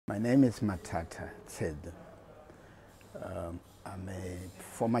My name is Mathatha Tsedu. I'm a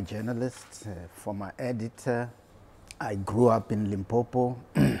former journalist, a former editor. I grew up in Limpopo,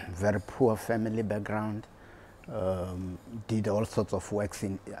 very poor family background. Did all sorts of works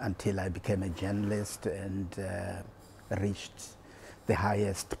until I became a journalist and reached the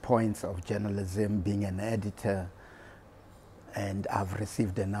highest points of journalism, being an editor. And I've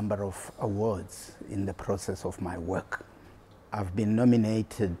received a number of awards in the process of my work. I've been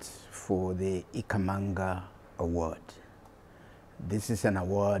nominated for the Ikhamanga award. This is an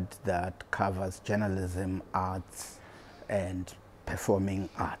award that covers journalism, arts, and performing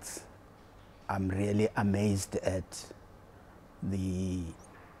arts. I'm really amazed at the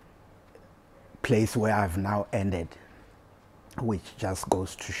place where I've now ended, which just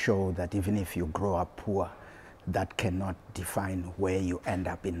goes to show that even if you grow up poor, that cannot define where you end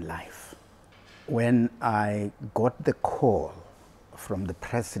up in life. When I got the call from the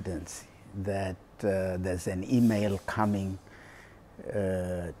presidency that there's an email coming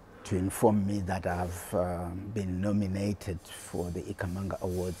to inform me that I've been nominated for the Ikhamanga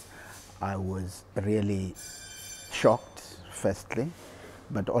Awards, I was really shocked, firstly,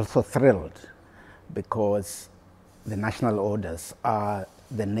 but also thrilled, because the national orders are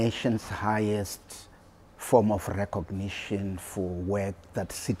the nation's highest form of recognition for work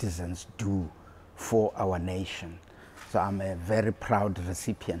that citizens do for our nation. So I'm a very proud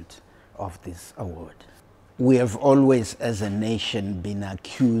recipient of this award. We have always, as a nation, been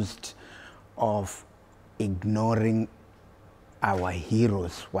accused of ignoring our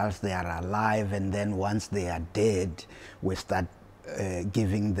heroes whilst they are alive, and then once they are dead, we start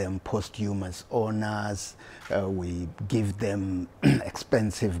giving them posthumous honors. We give them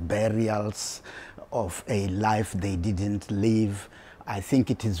expensive burials of a life they didn't live. I think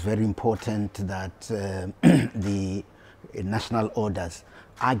it is very important that the national orders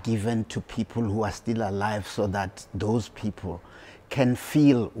are given to people who are still alive, so that those people can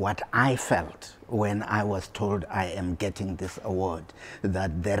feel what I felt when I was told I am getting this award,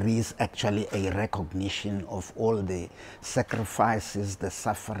 that there is actually a recognition of all the sacrifices, the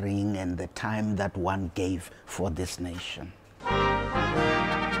suffering, and the time that one gave for this nation.